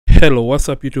Hello, what's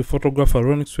up YouTube photographer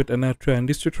running with another tutorial. In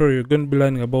this tutorial you're going to be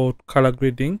learning about color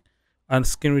grading and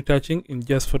skin retouching in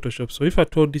just Photoshop. So if I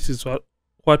told this is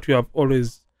what you have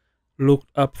always looked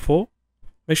up for,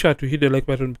 make sure to hit the like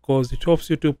button because it helps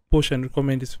you to push and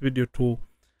recommend this video to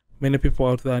many people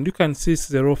out there. And you can see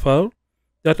it's a raw file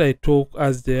that I took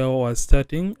as they was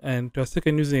starting, and it was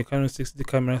taken using a Canon 6D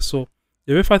camera. So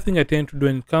the very first thing I tend to do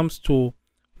when it comes to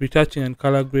retouching and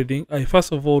color grading, I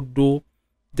first of all do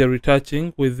the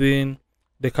retouching within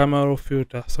the camera raw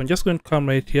filter. So I'm just going to come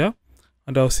right here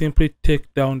and I'll simply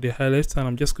take down the highlights, and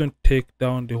I'm just going to take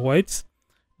down the whites.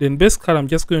 Then base color, I'm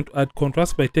just going to add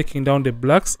contrast by taking down the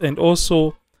blacks and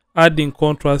also adding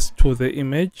contrast to the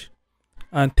image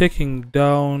and taking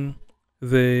down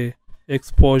the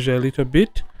exposure a little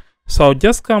bit. So I'll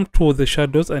just come to the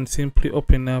shadows and simply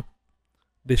open up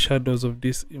the shadows of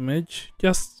this image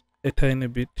just a tiny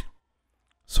bit.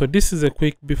 So this is a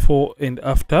quick before and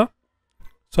after.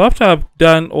 So after I've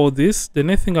done all this, the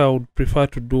next thing I would prefer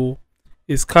to do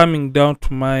is coming down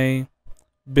to my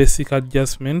basic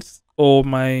adjustments or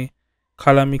my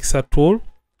color mixer tool,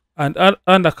 and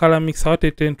under color mixer, what I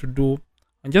tend to do,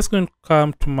 I'm just going to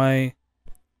come to my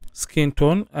skin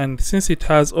tone, and since it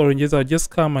has oranges, I'll just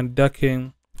come and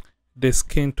darken the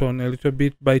skin tone a little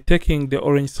bit by taking the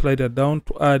orange slider down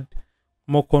to add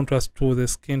more contrast to the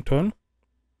skin tone.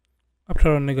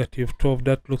 After a -12,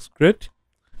 that looks great.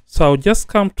 So I'll just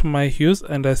come to my hues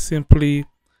and I simply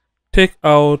take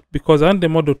out, because I want the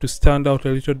model to stand out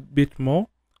a little bit more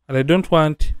and I don't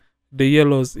want the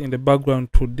yellows in the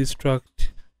background to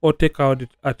distract or take out the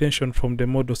attention from the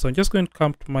model. So I'm just going to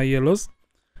come to my yellows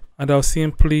and I'll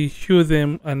simply hue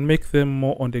them and make them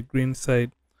more on the green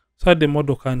side so that the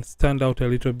model can stand out a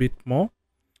little bit more.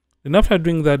 Then after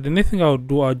doing that, the next thing I'll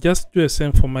do, I'll just do the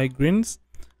same for my greens,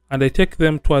 and I take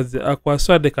them towards the aqua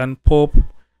so that they can pop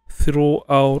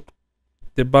throughout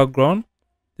the background.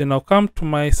 Then I'll come to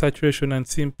my saturation and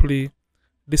simply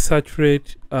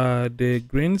desaturate the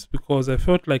greens because I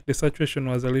felt like the saturation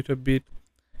was a little bit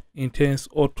intense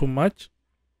or too much.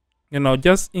 And I'll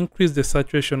just increase the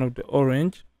saturation of the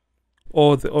orange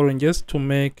or the oranges to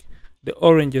make the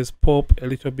oranges pop a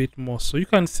little bit more. So you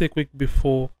can see a quick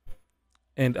before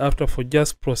and after for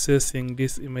just processing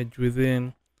this image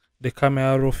within the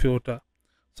camera raw filter.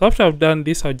 So after I've done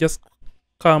this, I'll just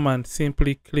come and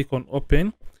simply click on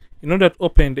open in order to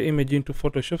open the image into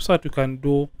Photoshop so that you can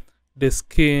do the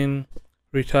skin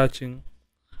retouching.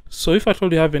 So if at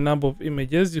all you have a number of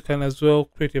images, you can as well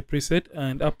create a preset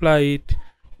and apply it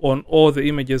on all the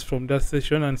images from that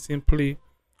session and simply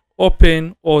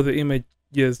open all the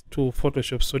images to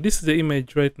Photoshop. So this is the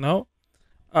image right now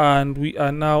and we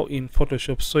are now in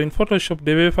Photoshop. So in Photoshop,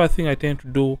 the very first thing I tend to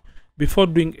do before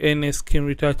doing any skin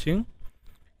retouching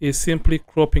is simply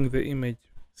cropping the image.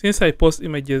 Since I post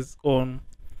images on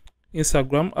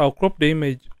Instagram, I'll crop the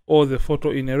image or the photo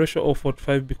in a ratio of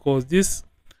 45 because this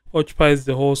occupies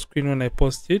the whole screen when I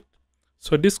post it.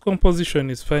 So this composition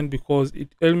is fine because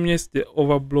it eliminates the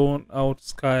overblown out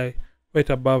sky right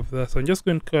above that. So I'm just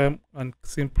going to come and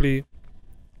simply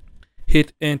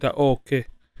hit enter. Okay.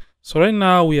 So right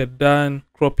now we are done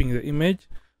cropping the image.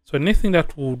 So the next thing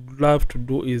that we would love to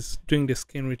do is doing the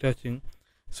skin retouching.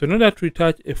 So in order to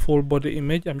retouch a full body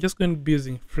image, I'm just going to be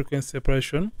using frequency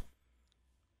separation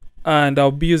and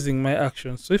I'll be using my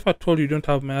actions. So if I told you don't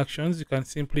have my actions, you can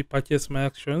simply purchase my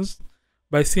actions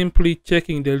by simply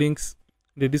checking the links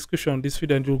in the description of this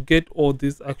video and you'll get all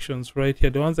these actions right here.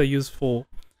 The ones I use for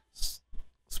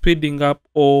speeding up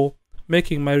or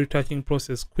making my retouching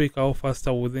process quicker or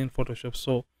faster within Photoshop.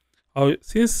 So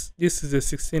since this is a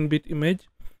 16-bit image,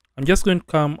 I'm just going to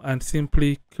come and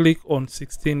simply click on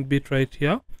 16-bit right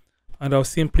here and I'll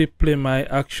simply play my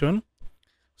action.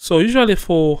 So usually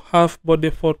for half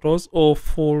body photos or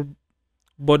full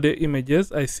body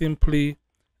images, I simply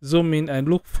zoom in and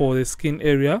look for the skin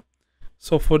area.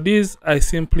 So for this, I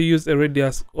simply use a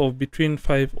radius of between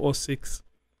 5 or 6.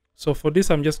 So for this,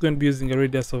 I'm just going to be using a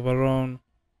radius of around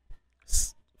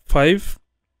 5.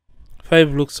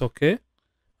 5 looks okay.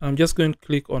 I'm just going to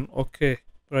click on OK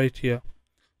right here.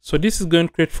 So this is going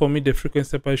to create for me the frequency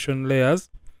separation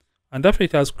layers, and after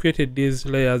it has created these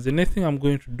layers, the next thing I'm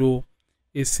going to do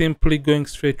is simply going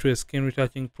straight to a skin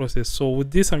retouching process. So with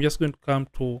this, I'm just going to come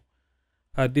to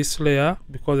this layer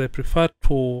because I prefer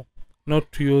to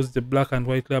not to use the black and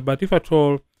white layer, but if at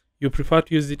all you prefer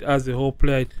to use it as a whole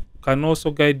layer, it can also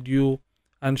guide you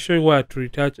and show you where to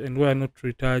retouch and where not to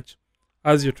retouch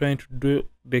as you're trying to do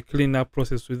the cleanup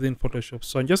process within Photoshop.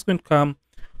 So I'm just going to come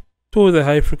to the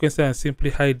high frequency and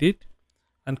simply hide it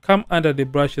and come under the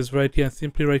brushes right here and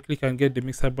simply right click and get the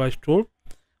mixer brush tool.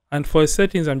 And for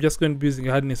settings, I'm just going to be using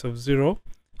a hardness of 0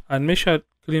 and make sure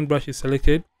clean brush is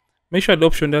selected, make sure the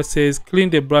option that says clean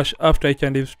the brush after each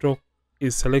and every stroke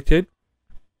is selected.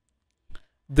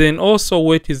 Then also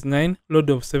weight is 9, load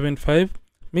of 75,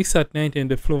 mix at 90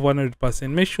 and the flow of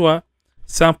 100%. Make sure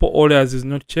sample all layers is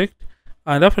not checked.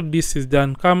 And after this is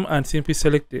done, come and simply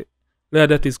select the layer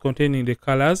that is containing the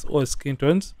colors or skin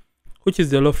tones, which is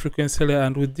the low frequency layer.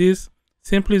 And with this,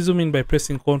 simply zoom in by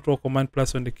pressing Ctrl Command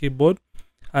plus on the keyboard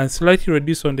and slightly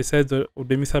reduce on the size of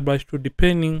the mixer brush tool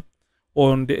depending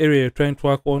on the area you're trying to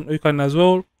work on. Or you can as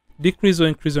well decrease or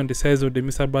increase on the size of the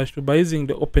mixer brush tool by using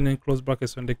the open and close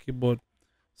brackets on the keyboard.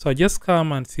 So I just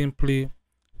come and simply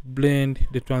blend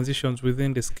the transitions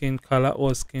within the skin color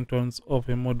or skin tones of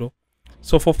a model.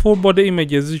 So for full body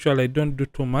images, usually I don't do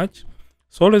too much.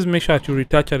 So always make sure to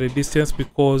retouch at a distance,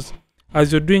 because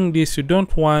as you're doing this, you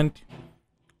don't want,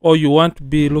 or you want to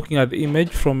be looking at the image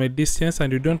from a distance,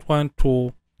 and you don't want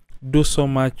to do so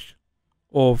much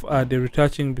of the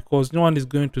retouching, because no one is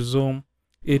going to zoom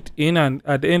it in, and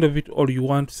at the end of it all, you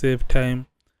want to save time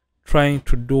trying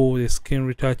to do the skin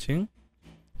retouching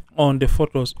on the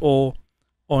photos or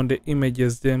on the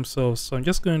images themselves. So I'm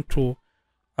just going to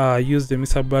use the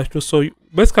mixer brush tool. So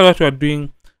basically what we are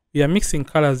doing, we are mixing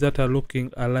colors that are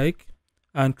looking alike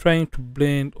and trying to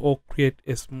blend or create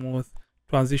a smooth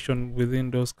transition within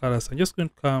those colors. I'm just going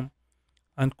to come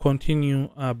and continue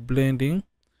blending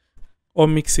or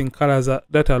mixing colors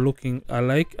that are looking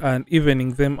alike and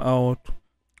evening them out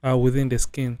within the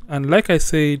skin. And like I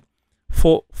said,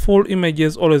 for full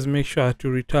images, always make sure to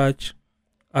retouch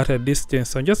at a distance.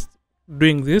 So I'm just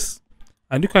doing this,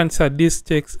 and you can see this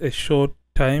takes a short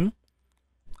time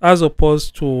as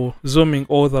opposed to zooming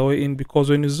all the way in, because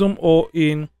when you zoom all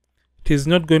in, it is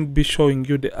not going to be showing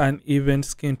you the uneven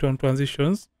skin tone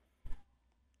transitions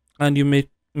and you may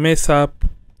mess up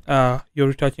your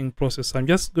retouching process. I'm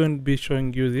just going to be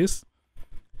showing you this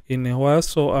in a while.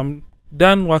 So I'm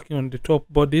done working on the top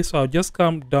body, so I'll just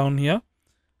come down here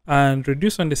and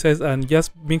reduce on the size and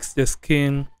just mix the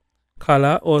skin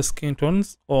color or skin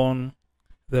tones on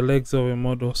the legs of a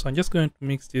model. So I'm just going to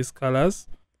mix these colors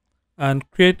and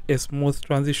create a smooth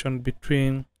transition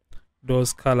between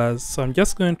those colors. So I'm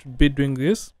just going to be doing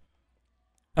this.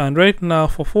 And right now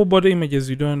for full body images,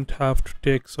 you don't have to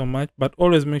take so much, but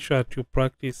always make sure that you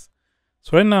practice.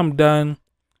 So right now I'm done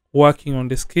working on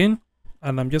the skin,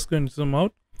 and I'm just going to zoom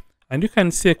out, and you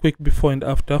can see a quick before and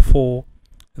after for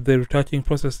the retouching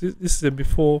process. This is a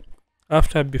before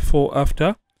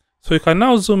after. So you can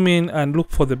now zoom in and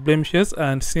look for the blemishes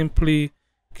and simply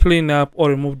clean up or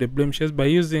remove the blemishes by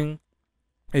using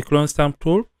a clone stamp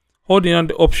tool, holding on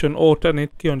the option or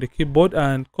alternate key on the keyboard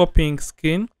and copying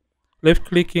skin, left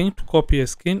clicking to copy a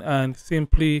skin, and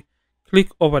simply click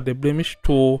over the blemish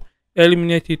to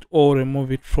eliminate it or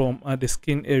remove it from the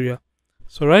skin area.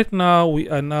 So right now we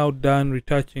are now done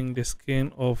retouching the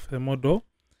skin of the model,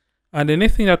 and the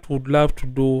next thing that we would love to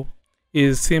do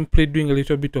is simply doing a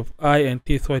little bit of eye and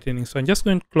teeth whitening. So I'm just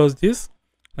going to close this.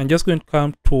 I'm just going to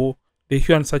come to the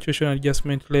hue and saturation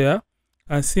adjustment layer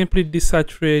and simply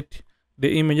desaturate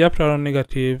the image up to around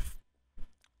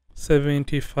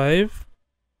 -75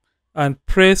 and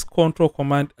press Ctrl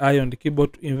Command I on the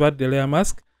keyboard to invert the layer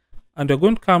mask. And we're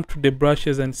going to come to the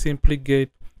brushes and simply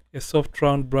get a soft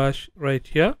round brush right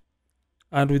here.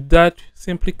 And with that,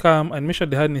 simply come and make sure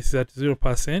the hardness is at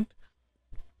 0%.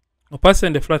 Opacity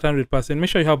and the flat 100%. Make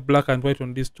sure you have black and white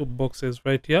on these two boxes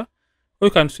right here. Or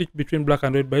you can switch between black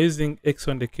and white by using X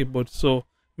on the keyboard. So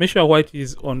make sure white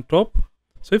is on top.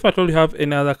 So if at all you have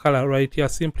any other color right here,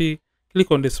 simply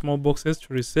click on the small boxes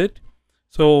to reset.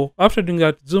 So after doing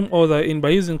that, zoom all the way in by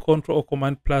using Ctrl or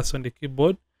Command plus on the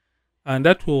keyboard, and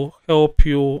that will help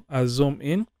you zoom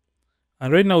in.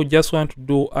 And right now we just want to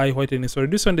do eye whitening. So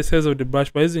reduce on the size of the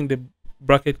brush by using the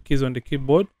bracket keys on the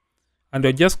keyboard, and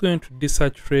we're just going to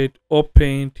desaturate or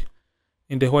paint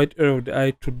in the white area of the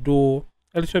eye to do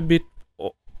a little bit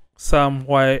some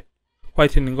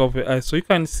whitening of the eye. So you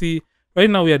can see right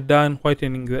now we are done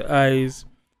whitening the eyes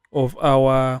of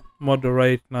our model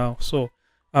right now. So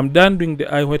I'm done doing the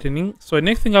eye whitening. So the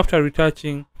next thing after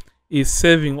retouching is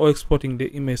saving or exporting the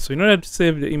image. So in order to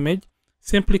save the image,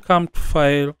 simply come to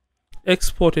File,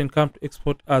 Export, and come to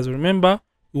Export As. Remember,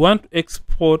 you want to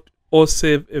export or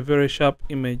save a very sharp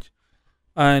image.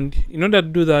 And in order to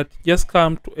do that, just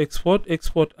come to Export,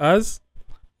 Export As.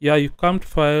 Yeah, you come to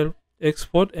File,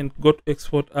 Export, and go to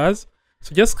Export As.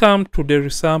 So just come to the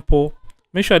resample.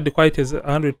 Make sure the quality is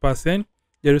 100%.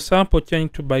 The resample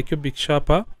change to bicubic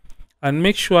sharper, and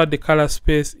make sure the color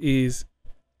space is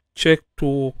checked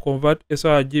to convert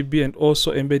sRGB and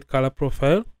also embed color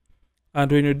profile.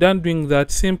 And when you're done doing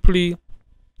that, simply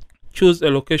choose a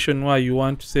location where you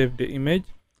want to save the image.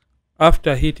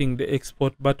 after hitting the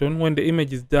export button when the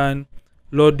image is done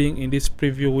loading in this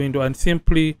preview window, and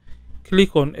simply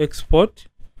click on export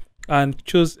and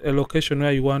choose a location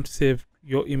where you want to save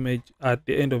your image at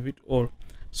the end of it all.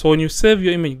 So when you save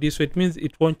your image this way, it means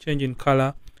it won't change in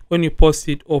color when you post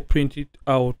it or print it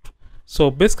out. So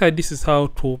basically this is how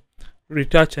to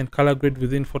retouch and color grade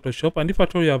within Photoshop. And if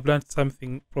at all you have learned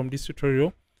something from this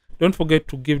tutorial, don't forget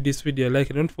to give this video a like,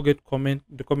 and don't forget to comment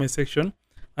in the comment section.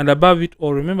 And above it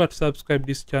all, remember to subscribe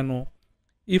this channel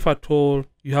if at all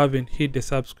you haven't hit the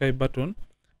subscribe button.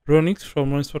 Ronix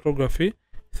from Ronix Photography.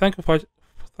 Thank you for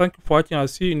watching. I'll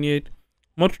see you in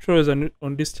more tutorials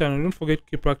on this channel. Don't forget to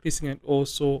keep practicing and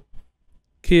also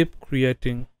keep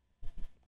creating.